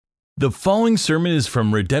The following sermon is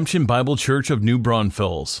from Redemption Bible Church of New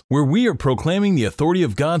Braunfels, where we are proclaiming the authority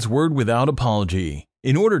of God's Word without apology,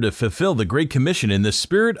 in order to fulfill the Great Commission in the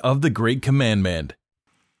spirit of the Great Commandment.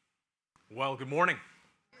 Well, good morning.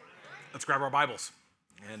 Let's grab our Bibles.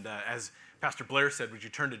 And as Pastor Blair said, would you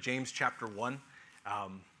turn to James chapter 1?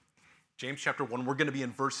 James chapter 1, we're going to be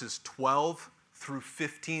in verses 12 through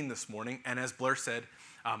 15 this morning. And as Blair said,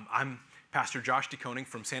 I'm Pastor Josh DeKoning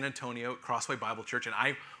from San Antonio at Crossway Bible Church, and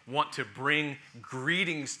I want to bring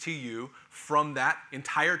greetings to you from that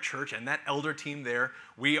entire church and that elder team there.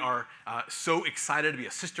 We are so excited to be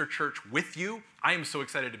a sister church with you. I am so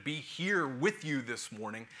excited to be here with you this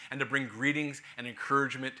morning and to bring greetings and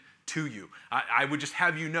encouragement to you. I would just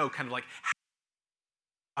have you know kind of like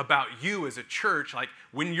about you as a church, like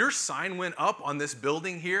when your sign went up on this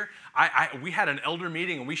building here, we had an elder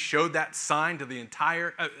meeting and we showed that sign to the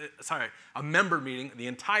entire, a member meeting. The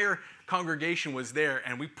entire congregation was there,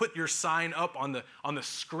 and we put your sign up on the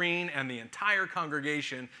screen, and the entire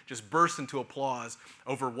congregation just burst into applause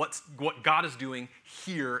over what God is doing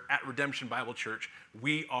here at Redemption Bible Church.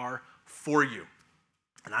 We are for you,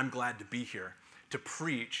 and I'm glad to be here to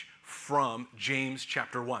preach from James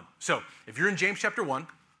chapter 1. So if you're in James chapter 1,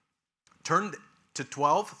 turn to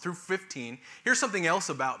 12 through 15. Here's something else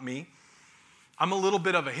about me. I'm a little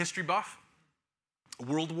bit of a history buff.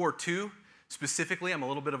 World War II, specifically, I'm a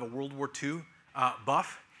little bit of a World War II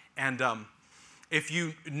buff. And if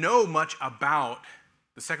you know much about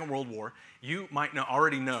the Second World War, you might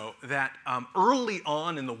already know that early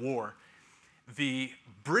on in the war, the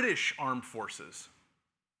British Armed Forces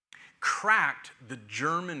cracked the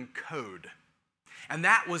German code. And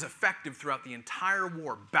that was effective throughout the entire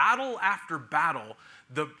war. Battle after battle,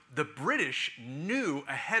 the British knew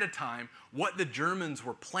ahead of time what the Germans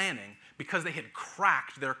were planning because they had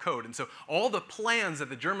cracked their code. And so all the plans that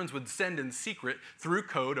the Germans would send in secret through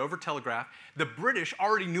code over telegraph, the British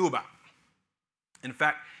already knew about. In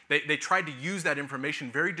fact, they tried to use that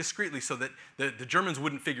information very discreetly so that the Germans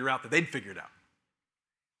wouldn't figure out that they'd figured out.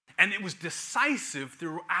 And it was decisive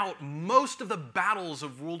throughout most of the battles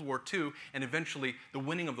of World War II, and eventually the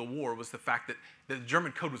winning of the war was the fact that the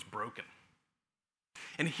German code was broken.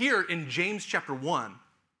 And here in James chapter 1,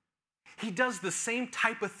 he does the same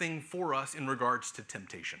type of thing for us in regards to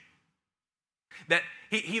temptation. That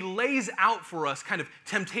he lays out for us kind of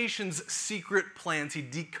temptation's secret plans. He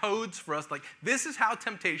decodes for us, like, this is how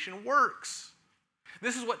temptation works.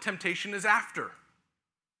 This is what temptation is after.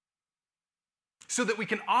 So that we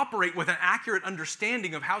can operate with an accurate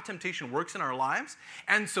understanding of how temptation works in our lives,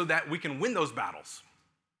 and so that we can win those battles.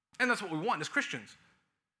 And that's what we want as Christians.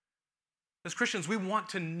 As Christians, we want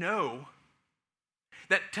to know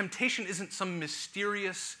that temptation isn't some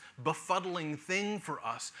mysterious, befuddling thing for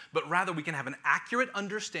us, but rather we can have an accurate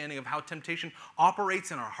understanding of how temptation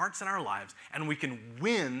operates in our hearts and our lives, and we can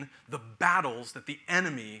win the battles that the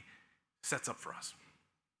enemy sets up for us.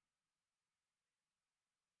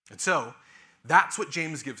 And so, that's what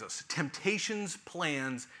James gives us. Temptation's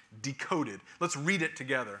plans decoded. Let's read it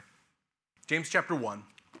together. James chapter 1,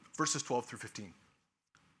 verses 12 through 15.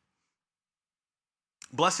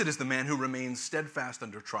 Blessed is the man who remains steadfast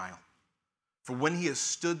under trial. For when he has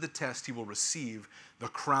stood the test, he will receive the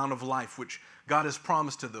crown of life, which God has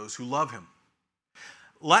promised to those who love him.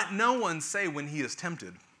 Let no one say when he is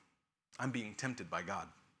tempted, I'm being tempted by God.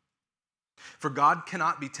 For God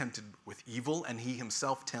cannot be tempted with evil, and he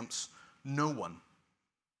himself tempts no one.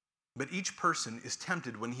 But each person is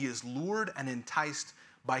tempted when he is lured and enticed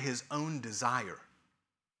by his own desire.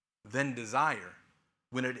 Then desire,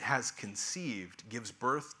 when it has conceived, gives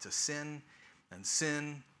birth to sin, and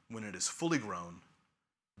sin, when it is fully grown,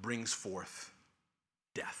 brings forth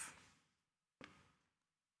death.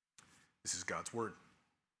 This is God's word.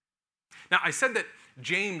 Now, I said that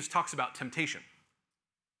James talks about temptation,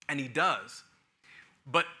 and he does,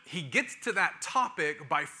 but he gets to that topic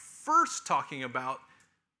by first talking about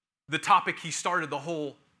the topic he started the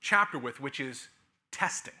whole chapter with, which is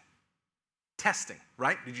testing. Testing,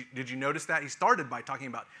 right? Did you notice that? He started by talking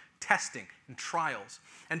about testing and trials.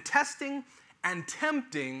 And testing and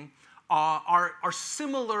tempting are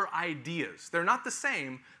similar ideas. They're not the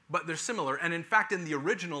same, but they're similar. And in fact, in the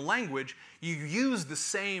original language, you use the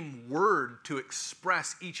same word to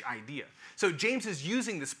express each idea. So James is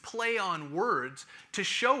using this play on words to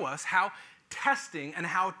show us how testing and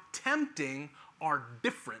how tempting are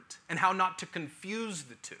different and how not to confuse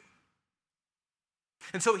the two.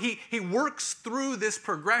 And so he works through this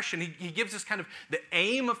progression. He gives us kind of the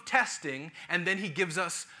aim of testing, and then he gives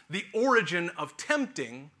us the origin of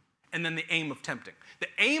tempting, and then the aim of tempting. The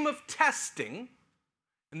aim of testing,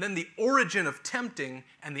 and then the origin of tempting,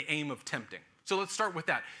 and the aim of tempting. So let's start with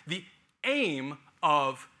that. The aim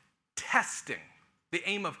of testing. The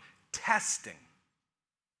aim of testing.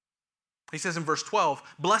 He says in verse 12,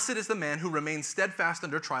 "Blessed is the man who remains steadfast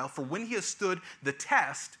under trial, for when he has stood the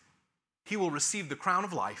test, he will receive the crown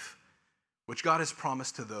of life, which God has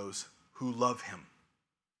promised to those who love him."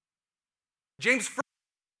 James first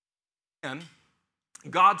began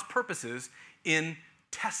God's purposes in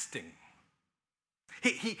testing.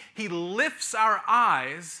 He lifts our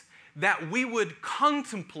eyes that we would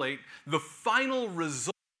contemplate the final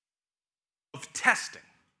result of testing.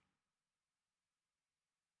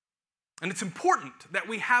 And it's important that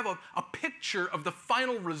we have a picture of the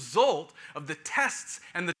final result of the tests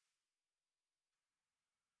and the...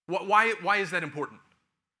 Why is that important?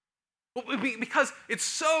 Well, because it's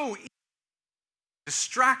so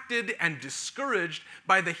distracted and discouraged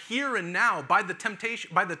by the here and now, by the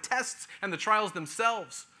temptation, by the tests and the trials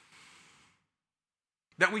themselves,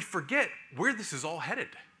 that we forget where this is all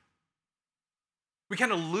headed. We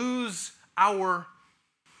kind of lose our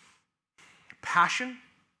passion.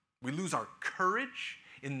 We lose our courage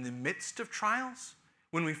in the midst of trials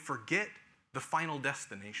when we forget the final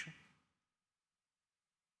destination.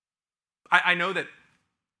 I know that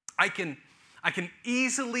I can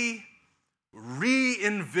easily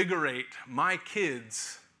reinvigorate my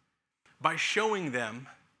kids by showing them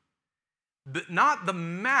not the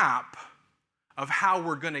map of how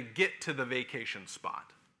we're going to get to the vacation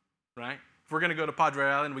spot, right? If we're going to go to Padre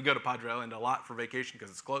Island, we go to Padre Island a lot for vacation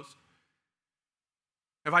because it's close.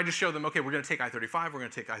 If I just show them, okay, we're going to take I-35, we're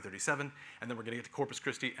going to take I-37, and then we're going to get to Corpus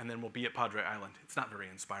Christi, and then we'll be at Padre Island. It's not very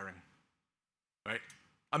inspiring, right?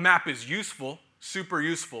 A map is useful, super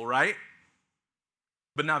useful, right?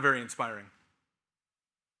 But not very inspiring.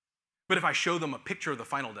 But if I show them a picture of the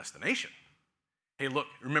final destination, hey, look,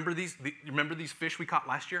 remember these fish we caught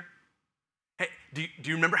last year? Hey, do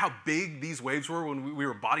you remember how big these waves were when we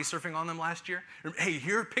were body surfing on them last year? Hey,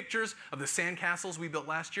 here are pictures of the sandcastles we built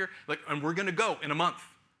last year, and we're going to go in a month.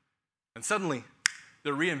 And suddenly,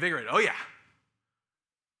 they're reinvigorated. Oh, yeah.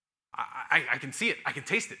 I can see it. I can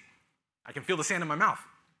taste it. I can feel the sand in my mouth.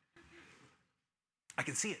 I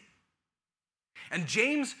can see it. And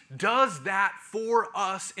James does that for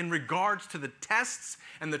us in regards to the tests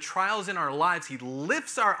and the trials in our lives. He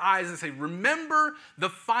lifts our eyes and says, remember the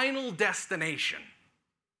final destination.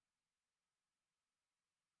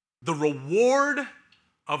 The reward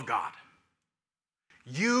of God.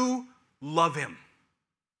 You love him.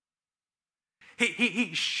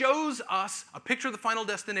 He shows us a picture of the final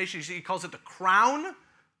destination. He calls it the crown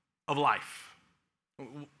of life.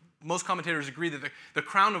 Most commentators agree that the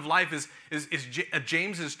crown of life is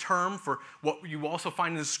James's term for what you also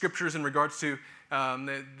find in the scriptures in regards to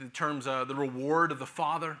the terms the reward of the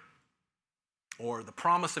Father, or the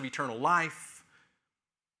promise of eternal life,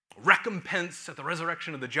 recompense at the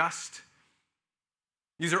resurrection of the just.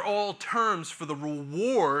 These are all terms for the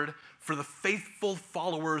reward for the faithful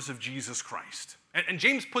followers of Jesus Christ. And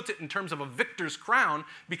James puts it in terms of a victor's crown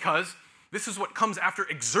because this is what comes after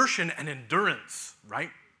exertion and endurance,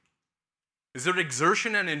 right? Is there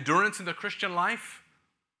exertion and endurance in the Christian life?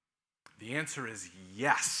 The answer is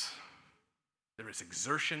yes. There is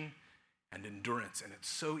exertion and endurance, and it's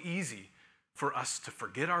so easy for us to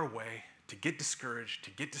forget our way, to get discouraged,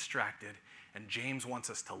 to get distracted, and James wants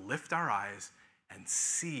us to lift our eyes and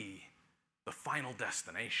see the final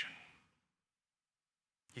destination.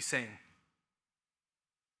 He's saying,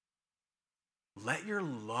 let your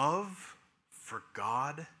love for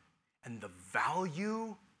God and the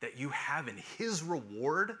value that you have in his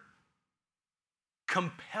reward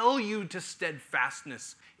compel you to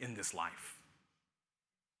steadfastness in this life.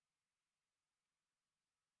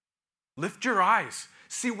 Lift your eyes.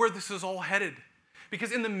 See where this is all headed.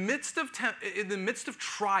 Because in the midst of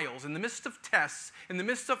trials, in the midst of tests, in the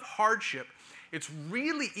midst of hardship, it's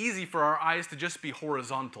really easy for our eyes to just be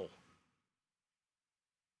horizontal.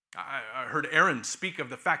 I heard Aaron speak of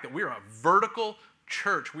the fact that we are a vertical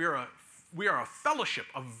church. We are a fellowship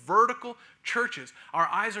of vertical churches. Our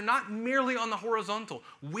eyes are not merely on the horizontal.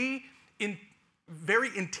 We very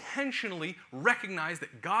intentionally recognize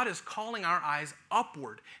that God is calling our eyes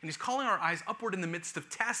upward. And he's calling our eyes upward in the midst of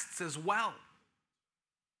tests as well.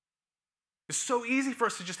 It's so easy for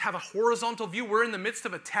us to just have a horizontal view. We're in the midst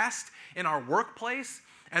of a test in our workplace,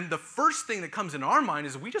 and the first thing that comes in our mind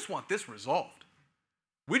is we just want this resolved.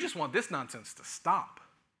 We just want this nonsense to stop.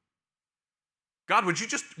 God, would you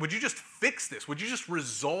just fix this? Would you just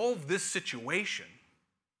resolve this situation?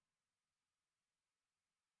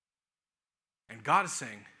 And God is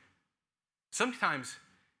saying, sometimes,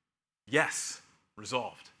 yes,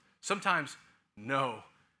 resolved. Sometimes, no,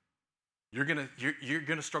 you're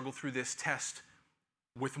gonna struggle through this test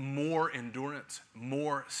with more endurance,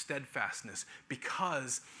 more steadfastness,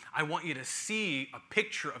 because I want you to see a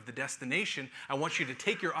picture of the destination. I want you to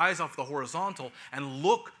take your eyes off the horizontal and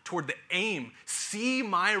look toward the aim. See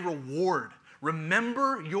my reward.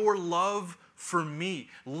 Remember your love for me.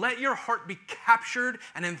 Let your heart be captured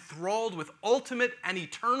and enthralled with ultimate and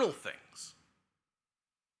eternal things.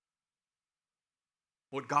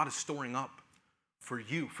 What God is storing up for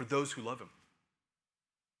you, for those who love him.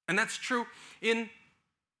 And that's true in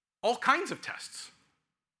all kinds of tests.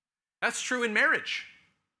 That's true in marriage.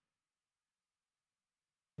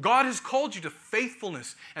 God has called you to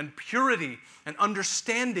faithfulness and purity and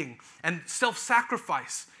understanding and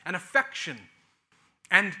self-sacrifice and affection.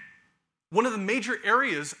 And one of the major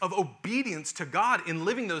areas of obedience to God in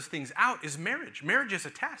living those things out is marriage. Marriage is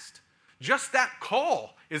a test. Just that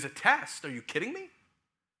call is a test. Are you kidding me?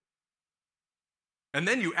 And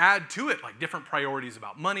then you add to it like different priorities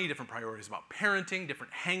about money, different priorities about parenting,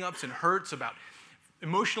 different hang-ups and hurts about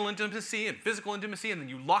emotional intimacy and physical intimacy, and then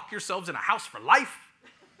you lock yourselves in a house for life.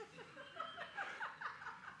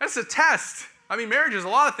 That's a test. I mean, marriage is a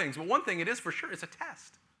lot of things, but one thing it is for sure, it's a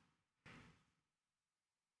test.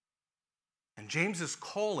 And James is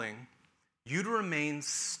calling you to remain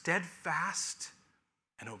steadfast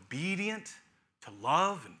and obedient to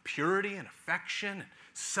love and purity and affection and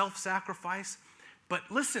self-sacrifice. But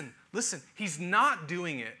listen, he's not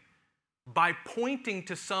doing it by pointing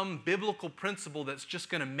to some biblical principle that's just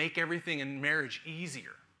going to make everything in marriage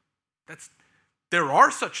easier. There are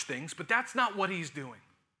such things, but that's not what he's doing.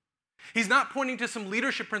 He's not pointing to some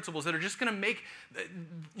leadership principles that are just going to make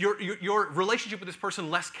your relationship with this person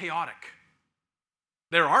less chaotic.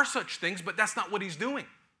 There are such things, but that's not what he's doing.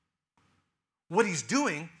 What he's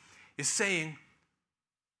doing is saying,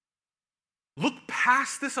 look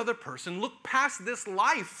past this other person, look past this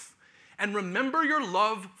life, and remember your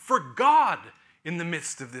love for God in the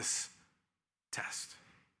midst of this test.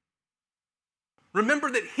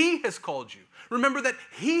 Remember that he has called you. Remember that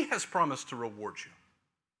he has promised to reward you.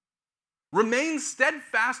 Remain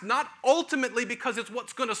steadfast, not ultimately because it's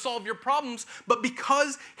what's going to solve your problems, but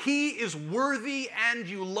because he is worthy and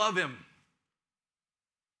you love him.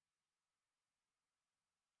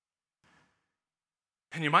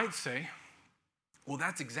 And you might say, well,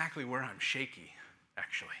 that's exactly where I'm shaky,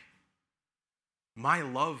 actually. My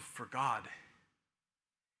love for God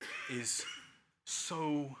is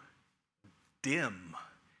so dim,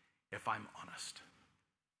 if I'm honest.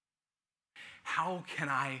 How can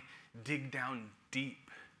I dig down deep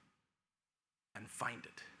and find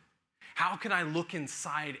it? How can I look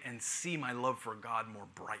inside and see my love for God more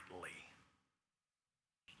brightly?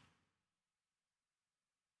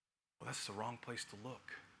 Well, that's the wrong place to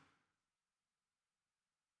look.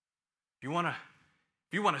 If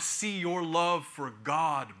you want to see your love for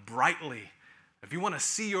God brightly, if you want to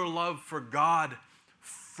see your love for God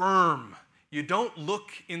firm, you don't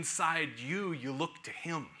look inside you look to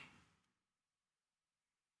him.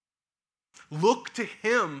 Look to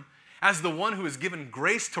him as the one who has given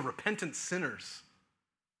grace to repentant sinners,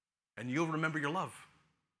 and you'll remember your love.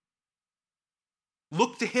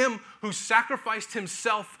 Look to him who sacrificed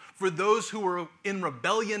himself for those who were in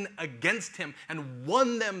rebellion against him and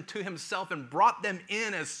won them to himself and brought them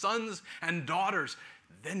in as sons and daughters.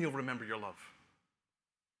 Then you'll remember your love.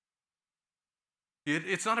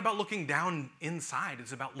 It's not about looking down inside.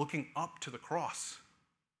 It's about looking up to the cross.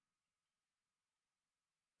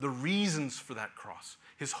 The reasons for that cross,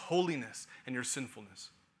 his holiness and your sinfulness,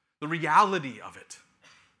 the reality of it,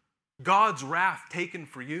 God's wrath taken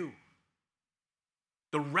for you,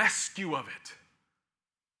 the rescue of it,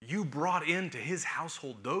 you brought into his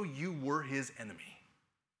household, though you were his enemy.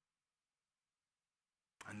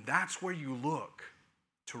 And that's where you look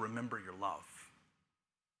to remember your love.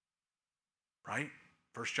 Right?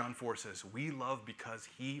 1 John 4 says, we love because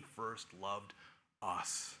he first loved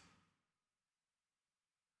us.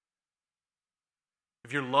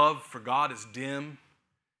 If your love for God is dim,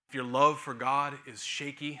 if your love for God is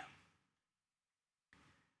shaky,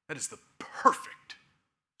 that is the perfect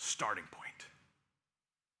starting point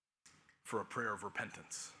for a prayer of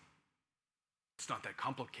repentance. It's not that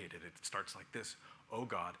complicated. It starts like this. Oh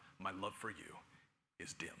God, my love for you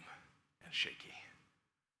is dim and shaky,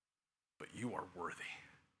 but you are worthy,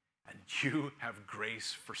 and you have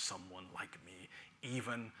grace for someone like me,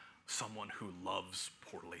 even someone who loves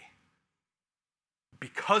poorly.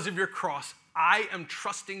 Because of your cross, I am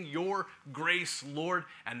trusting your grace, Lord,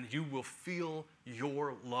 and you will feel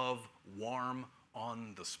your love warm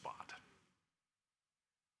on the spot.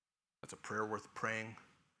 That's a prayer worth praying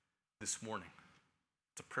this morning.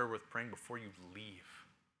 It's a prayer worth praying before you leave.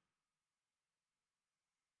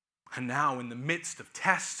 And now, in the midst of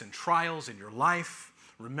tests and trials in your life,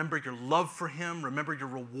 remember your love for him, remember your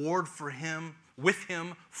reward for him, with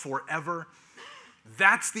him forever.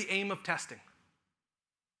 That's the aim of testing.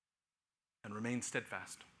 And remain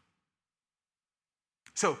steadfast.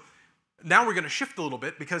 So, now we're going to shift a little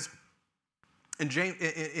bit because in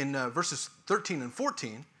verses 13 and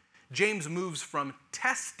 14, James moves from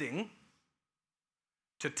testing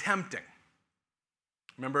to tempting.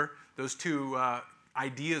 Remember, those two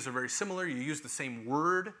ideas are very similar. You use the same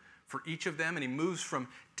word for each of them, and he moves from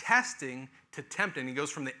testing to tempting. He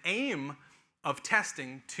goes from the aim of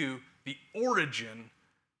testing to the origin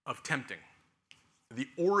of tempting. The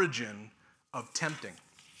origin of tempting.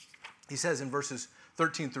 He says in verses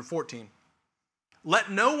 13 through 14, "Let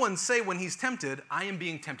no one say when he's tempted, 'I am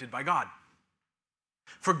being tempted by God.'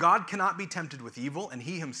 For God cannot be tempted with evil, and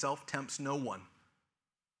he himself tempts no one.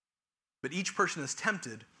 But each person is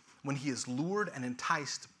tempted when he is lured and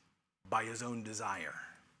enticed by his own desire."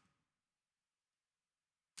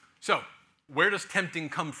 So, where does tempting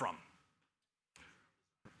come from?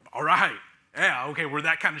 All right. Yeah, okay, we're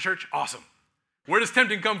that kind of church. Awesome. Where does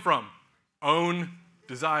tempting come from? Own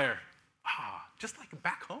desire. Just like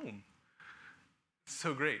back home.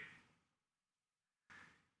 So great.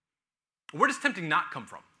 Where does tempting not come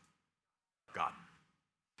from? God.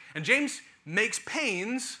 And James makes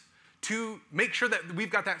pains to make sure that we've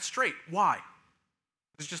got that straight. Why?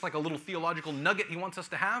 It's just like a little theological nugget he wants us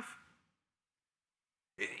to have.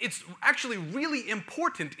 It's actually really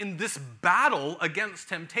important in this battle against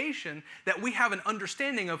temptation that we have an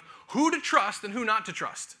understanding of who to trust and who not to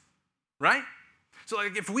trust, right? So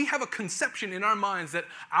like if we have a conception in our minds that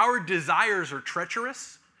our desires are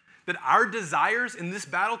treacherous, that our desires in this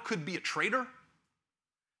battle could be a traitor,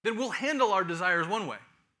 then we'll handle our desires one way.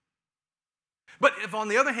 But if, on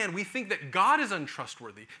the other hand, we think that God is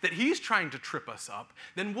untrustworthy, that he's trying to trip us up,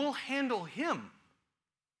 then we'll handle him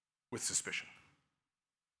with suspicion.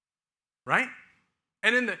 Right?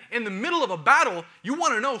 And in the middle of a battle, you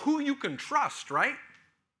want to know who you can trust, right?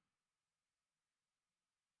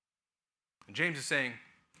 And James is saying,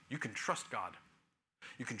 you can trust God.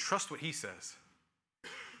 You can trust what he says.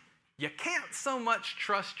 You can't so much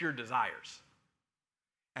trust your desires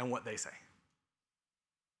and what they say.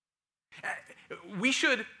 We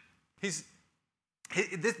should,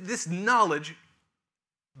 this knowledge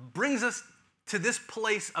brings us to this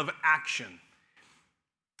place of action,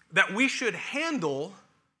 that we should handle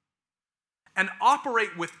and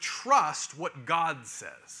operate with trust what God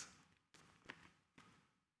says.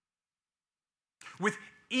 With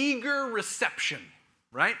eager reception,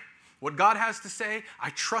 right? What God has to say, I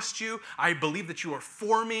trust you, I believe that you are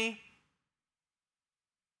for me.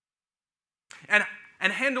 And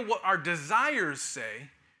handle what our desires say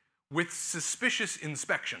with suspicious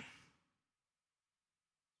inspection.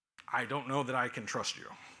 I don't know that I can trust you.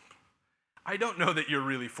 I don't know that you're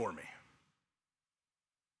really for me.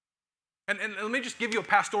 And let me just give you a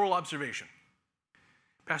pastoral observation.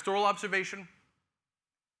 Pastoral observation,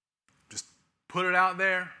 just put it out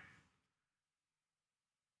there.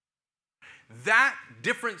 That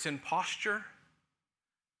difference in posture,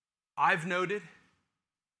 I've noted,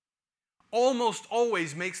 almost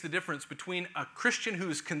always makes the difference between a Christian who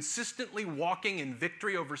is consistently walking in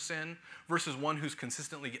victory over sin versus one who's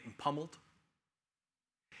consistently getting pummeled.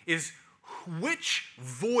 Is which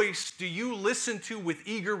voice do you listen to with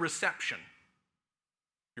eager reception?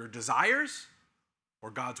 Your desires or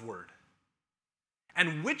God's word?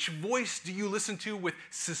 And which voice do you listen to with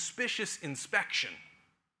suspicious inspection?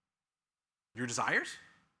 Your desires?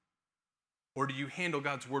 Or do you handle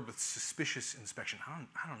God's word with suspicious inspection?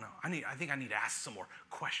 I don't know. I think I need to ask some more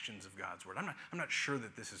questions of God's word. I'm not sure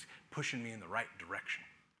that this is pushing me in the right direction.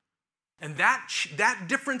 And that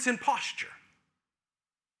difference in posture,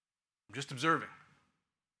 I'm just observing,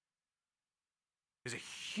 is a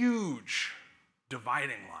huge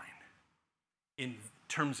dividing line in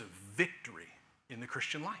terms of victory in the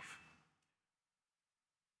Christian life.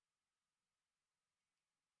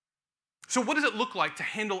 So what does it look like to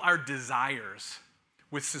handle our desires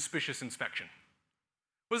with suspicious inspection?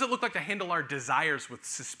 What does it look like to handle our desires with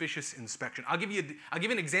suspicious inspection? I'll give you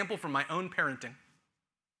an example from my own parenting,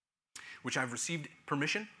 which I've received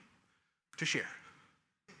permission to share.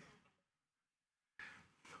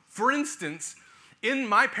 For instance, in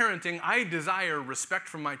my parenting, I desire respect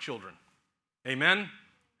from my children. Amen?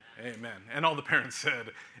 Amen. And all the parents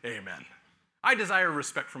said, amen. I desire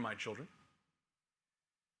respect from my children.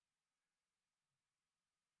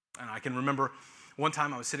 And I can remember one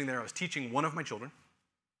time I was sitting there, I was teaching one of my children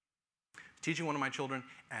teaching one of my children,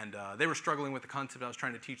 and they were struggling with the concept I was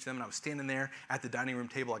trying to teach them, and I was standing there at the dining room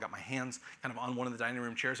table. I got my hands kind of on one of the dining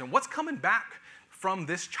room chairs, and what's coming back from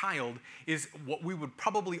this child is what we would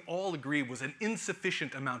probably all agree was an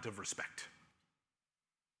insufficient amount of respect,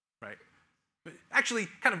 right? Actually,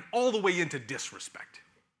 kind of all the way into disrespect.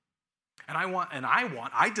 And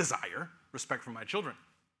I desire respect from my children.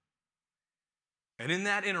 And in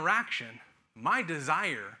that interaction, my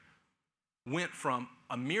desire went from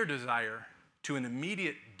a mere desire to an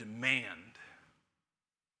immediate demand.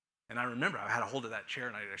 And I remember I had a hold of that chair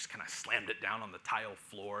and I just kind of slammed it down on the tile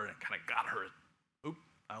floor and kind of got her. Oop,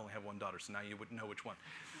 I only have one daughter, so now you wouldn't know which one.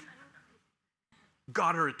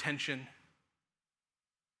 Got her attention.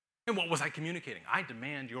 And what was I communicating? I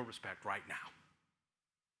demand your respect right now.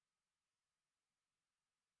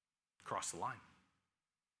 Cross the line.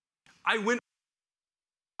 I went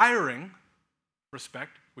hiring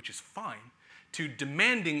respect, which is fine, to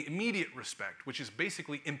demanding immediate respect, which is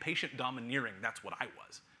basically impatient domineering. That's what I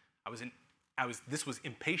was. This was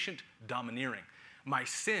impatient domineering. My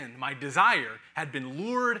sin, my desire, had been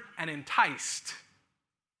lured and enticed,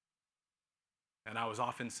 and I was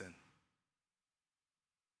off in sin.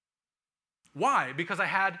 Why? Because I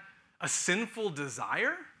had a sinful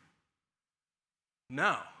desire?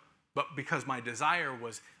 No, but because my desire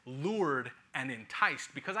was lured and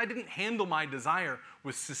enticed, because I didn't handle my desire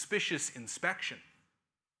with suspicious inspection,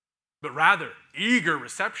 but rather eager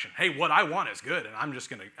reception. Hey, what I want is good, and I'm just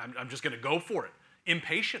gonna go for it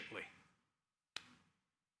impatiently.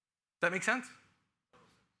 Does that make sense?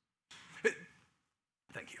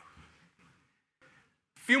 Thank you.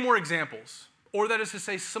 A few more examples, or that is to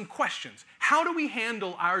say, some questions. How do we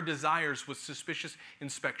handle our desires with suspicious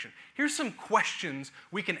inspection? Here's some questions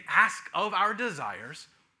we can ask of our desires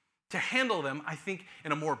to handle them, I think,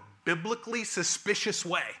 in a more biblically suspicious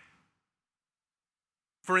way.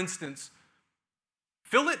 For instance,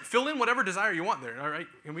 fill in whatever desire you want there, all right?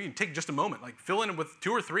 And we can take just a moment, like fill in with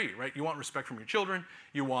 2 or 3, right? You want respect from your children,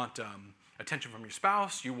 you want attention from your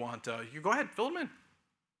spouse, you go ahead, fill them in.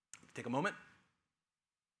 Take a moment.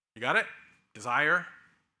 You got it? Desire.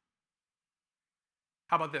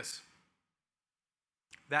 How about this?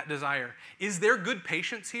 That desire. Is there good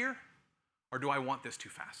patience here, or do I want this too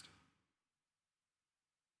fast?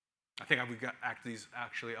 I think we've got these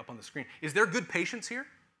actually up on the screen. Is there good patience here,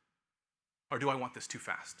 or do I want this too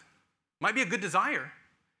fast? Might be a good desire,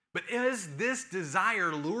 but is this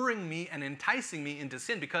desire luring me and enticing me into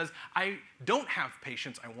sin because I don't have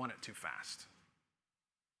patience, I want it too fast?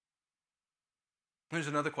 There's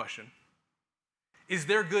another question. Is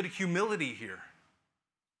there good humility here?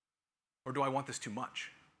 Or do I want this too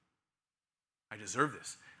much? I deserve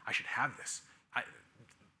this. I should have this.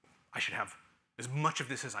 I should have as much of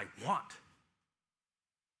this as I want.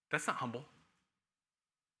 That's not humble.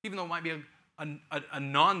 Even though it might be a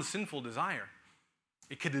non-sinful desire,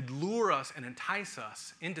 it could lure us and entice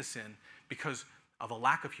us into sin because of a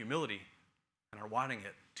lack of humility and our wanting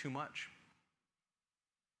it too much.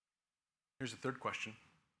 Here's a third question.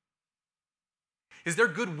 Is there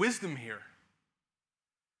good wisdom here?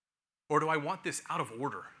 Or do I want this out of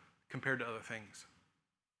order compared to other things?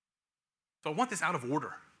 So I want this out of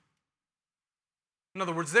order. In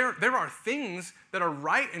other words, there are things that are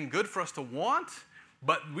right and good for us to want,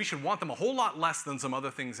 but we should want them a whole lot less than some other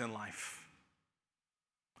things in life.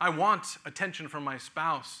 I want attention from my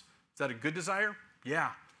spouse. Is that a good desire?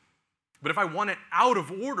 Yeah. But if I want it out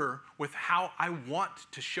of order with how I want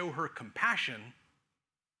to show her compassion,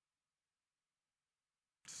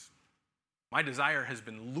 my desire has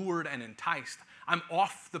been lured and enticed. I'm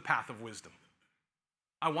off the path of wisdom.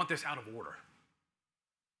 I want this out of order.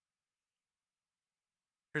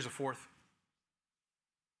 Here's a fourth.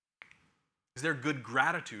 Is there good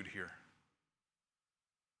gratitude here?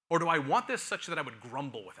 Or do I want this such that I would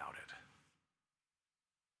grumble without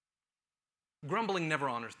it? Grumbling never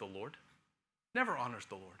honors the Lord. Never honors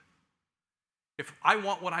the Lord. If I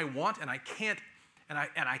want what I want and I can't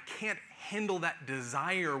handle that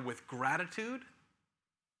desire with gratitude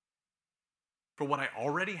for what I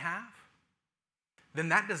already have, then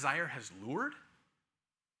that desire has lured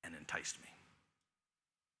and enticed me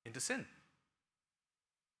into sin.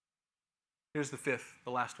 Here's the fifth,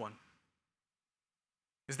 the last one.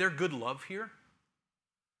 Is there good love here?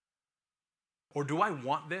 Or do I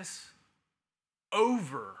want this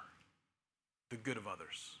over the good of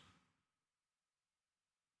others?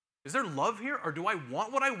 Is there love here, or do I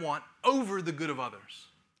want what I want over the good of others?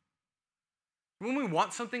 When we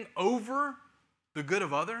want something over the good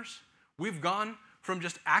of others, we've gone from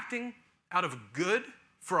just acting out of good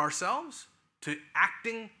for ourselves to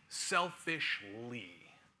acting selfishly.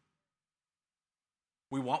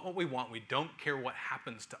 We want what we want. We don't care what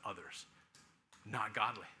happens to others. Not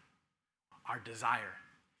godly. Our desire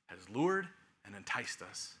has lured and enticed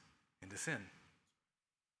us into sin.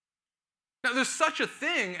 Now, there's such a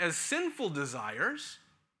thing as sinful desires.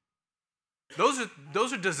 Those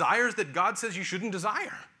are desires that God says you shouldn't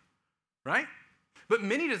desire, right? But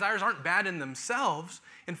many desires aren't bad in themselves.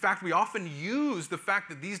 In fact, we often use the fact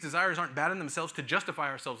that these desires aren't bad in themselves to justify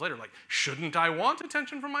ourselves later. Like, shouldn't I want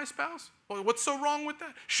attention from my spouse? Well, what's so wrong with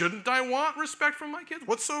that? Shouldn't I want respect from my kids?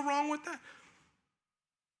 What's so wrong with that?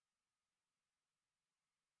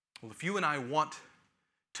 Well, if you and I want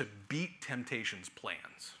to beat temptation's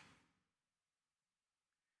plans,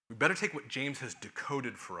 we better take what James has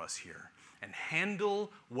decoded for us here and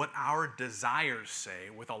handle what our desires say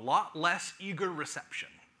with a lot less eager reception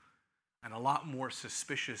and a lot more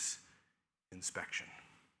suspicious inspection.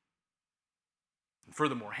 And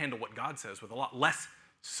furthermore, handle what God says with a lot less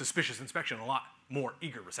suspicious inspection and a lot more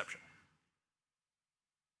eager reception.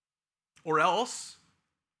 Or else,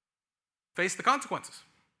 face the consequences.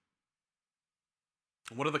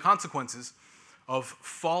 What are the consequences of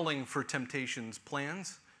falling for temptation's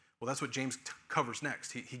plans? Well, that's what James covers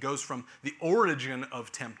next. He goes from the origin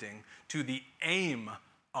of tempting to the aim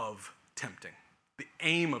of tempting. The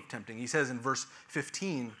aim of tempting. He says in verse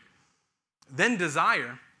 15, then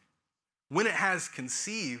desire, when it has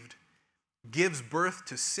conceived, gives birth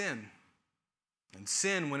to sin. And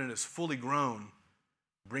sin, when it is fully grown,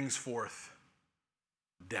 brings forth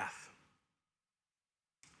death.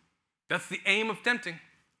 That's the aim of tempting.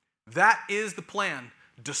 That is the plan.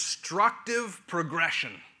 Destructive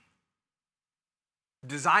progression.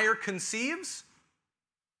 Desire conceives.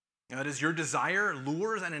 That is, your desire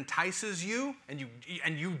lures and entices you, and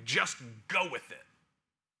you just go with it.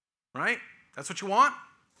 Right? That's what you want.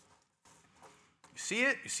 You see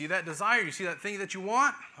it. You see that desire. You see that thing that you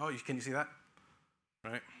want. Oh, can you see that?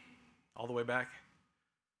 Right? All the way back.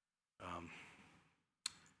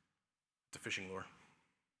 It's a fishing lure.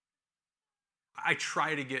 I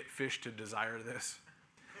try to get fish to desire this.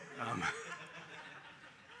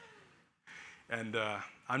 And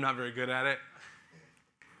I'm not very good at it.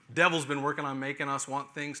 Devil's been working on making us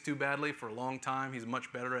want things too badly for a long time. He's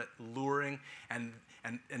much better at luring. And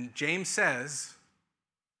James says,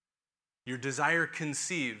 your desire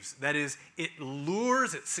conceives. That is, it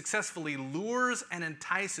successfully lures and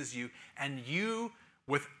entices you, and you,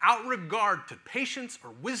 without regard to patience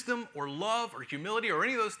or wisdom or love or humility or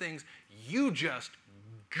any of those things, you just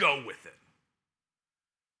go with it.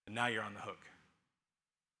 And now you're on the hook.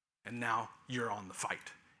 And now you're on the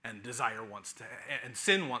fight. And and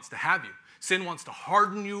sin wants to have you. Sin wants to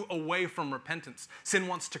harden you away from repentance. Sin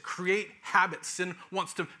wants to create habits. Sin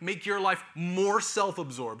wants to make your life more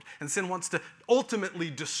self-absorbed. And sin wants to ultimately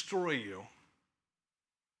destroy you.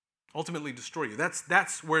 Ultimately destroy you.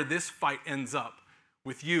 That's where this fight ends up,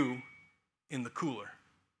 with you in the cooler.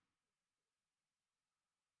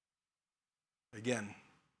 Again,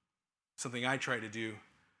 something I try to do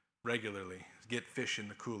regularly is get fish in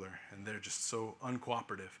the cooler, and they're just so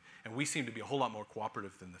uncooperative. And we seem to be a whole lot more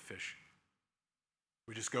cooperative than the fish.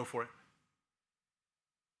 We just go for it.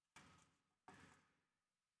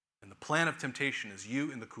 And the plan of temptation is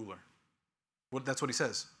you in the cooler. That's what he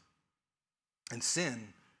says. And sin,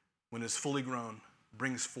 when it is fully grown,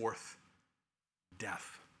 brings forth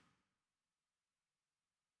death.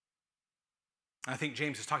 I think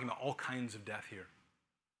James is talking about all kinds of death here.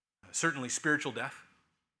 Certainly spiritual death,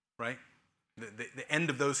 right? The end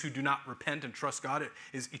of those who do not repent and trust God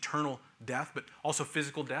is eternal death, but also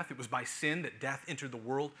physical death. It was by sin that death entered the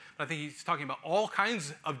world. But I think he's talking about all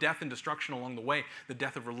kinds of death and destruction along the way. The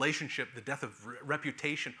death of relationship, the death of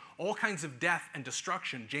reputation, all kinds of death and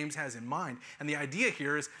destruction James has in mind. And the idea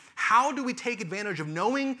here is, how do we take advantage of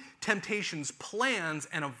knowing temptation's plans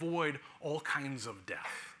and avoid all kinds of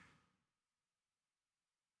death?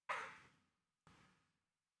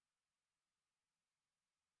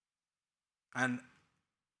 And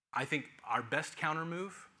I think our best counter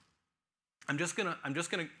move, I'm just gonna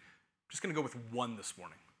go with one this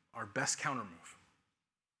morning. Our best counter move.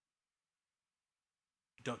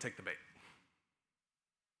 Don't take the bait.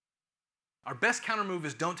 Our best counter move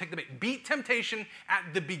is don't take the bait. Beat temptation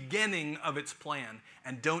at the beginning of its plan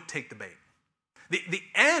and don't take the bait. The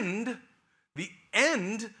end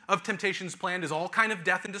of temptation's plan is all kind of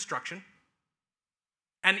death and destruction.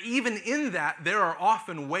 And even in that, there are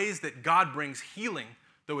often ways that God brings healing,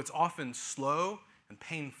 though it's often slow and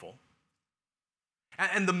painful.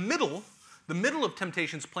 And the middle of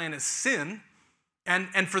temptation's plan is sin.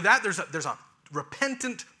 And for that, there's a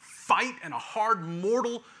repentant fight and a hard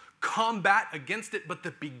mortal combat against it. But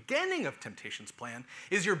the beginning of temptation's plan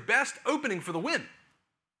is your best opening for the win.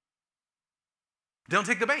 Don't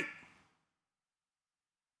take the bait.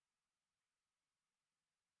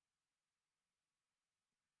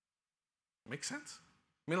 Makes sense?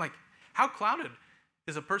 I mean, like, how clouded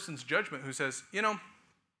is a person's judgment who says,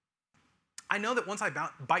 I know that once I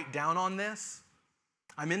bite down on this,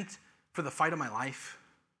 I'm in for the fight of my life,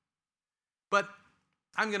 but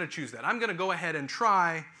I'm going to choose that. I'm going to go ahead and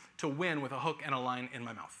try to win with a hook and a line in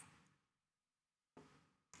my mouth,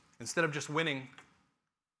 instead of just winning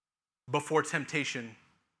before temptation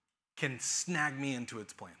can snag me into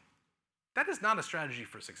its plan. That is not a strategy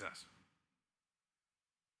for success.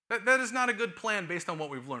 That is not a good plan based on what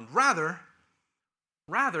we've learned. Rather,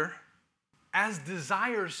 as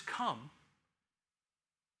desires come,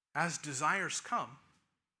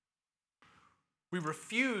 we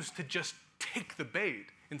refuse to just take the bait.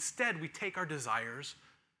 Instead, we take our desires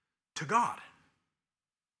to God.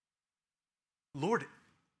 Lord,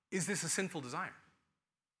 is this a sinful desire?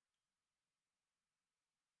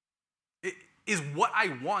 Is what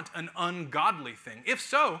I want an ungodly thing? If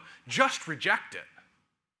so, just reject it.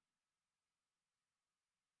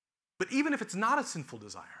 But even if it's not a sinful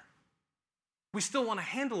desire, we still want to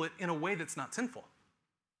handle it in a way that's not sinful.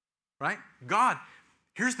 Right? God,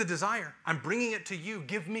 here's the desire. I'm bringing it to you.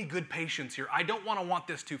 Give me good patience here. I don't want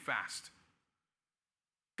this too fast.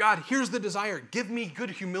 God, here's the desire. Give me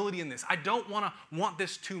good humility in this. I don't want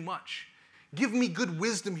this too much. Give me good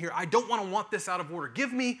wisdom here. I don't want this out of order.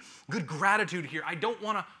 Give me good gratitude here. I don't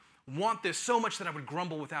want this so much that I would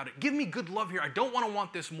grumble without it. Give me good love here. I don't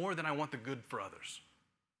want this more than I want the good for others.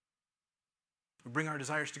 We bring our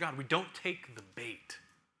desires to God. We don't take the bait.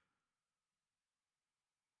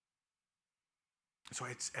 So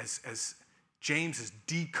it's as James has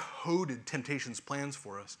decoded temptation's plans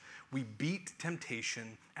for us, we beat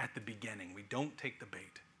temptation at the beginning. We don't take the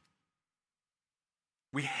bait.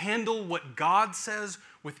 We handle what God says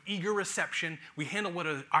with eager reception. We handle what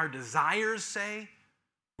our desires say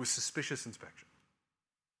with suspicious inspection.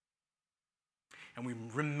 And we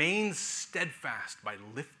remain steadfast by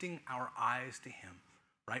lifting our eyes to him,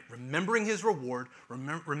 right? Remembering his reward,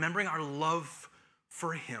 remembering our love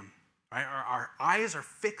for him, right? Our eyes are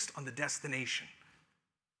fixed on the destination.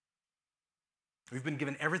 We've been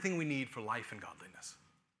given everything we need for life and godliness.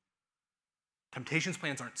 Temptation's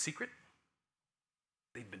plans aren't secret.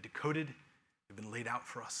 They've been decoded. They've been laid out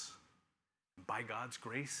for us. And by God's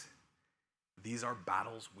grace, these are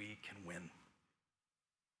battles we can win.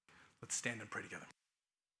 Let's stand and pray together.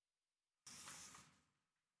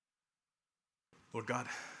 Lord God,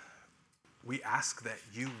 we ask that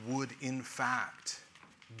you would in fact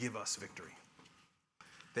give us victory.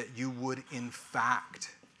 That you would in fact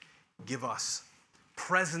give us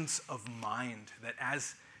presence of mind. That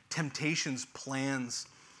as temptation's plans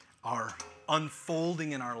are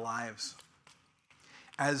unfolding in our lives,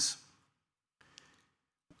 as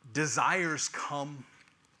desires come,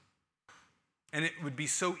 and it would be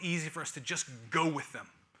so easy for us to just go with them,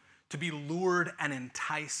 to be lured and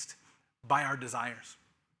enticed by our desires.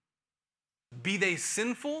 Be they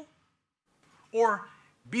sinful, or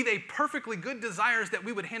be they perfectly good desires that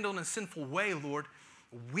we would handle in a sinful way, Lord,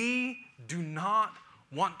 we do not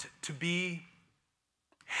want to be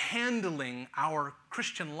handling our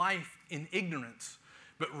Christian life in ignorance,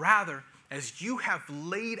 but rather, as you have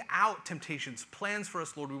laid out temptation's plans for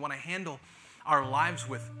us, Lord, we want to handle our lives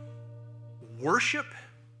with worship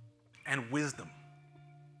and wisdom.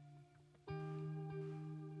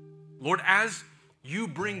 Lord, as you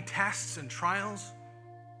bring tests and trials,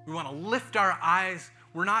 we want to lift our eyes.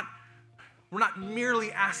 We're not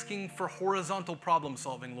merely asking for horizontal problem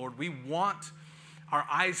solving, Lord. We want our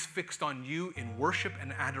eyes fixed on you in worship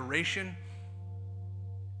and adoration.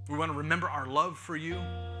 We want to remember our love for you.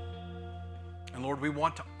 And Lord, we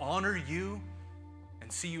want to honor you and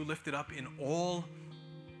see you lifted up in all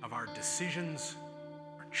of our decisions,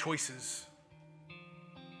 our choices.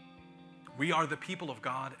 We are the people of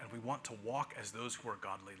God, and we want to walk as those who are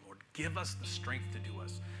godly, Lord. Give us the strength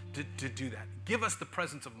to do that. Give us the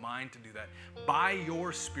presence of mind to do that. By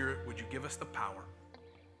your Spirit, would you give us the power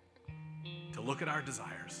to look at our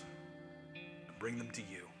desires and bring them to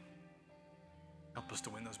you. Help us to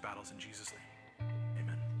win those battles in Jesus' name.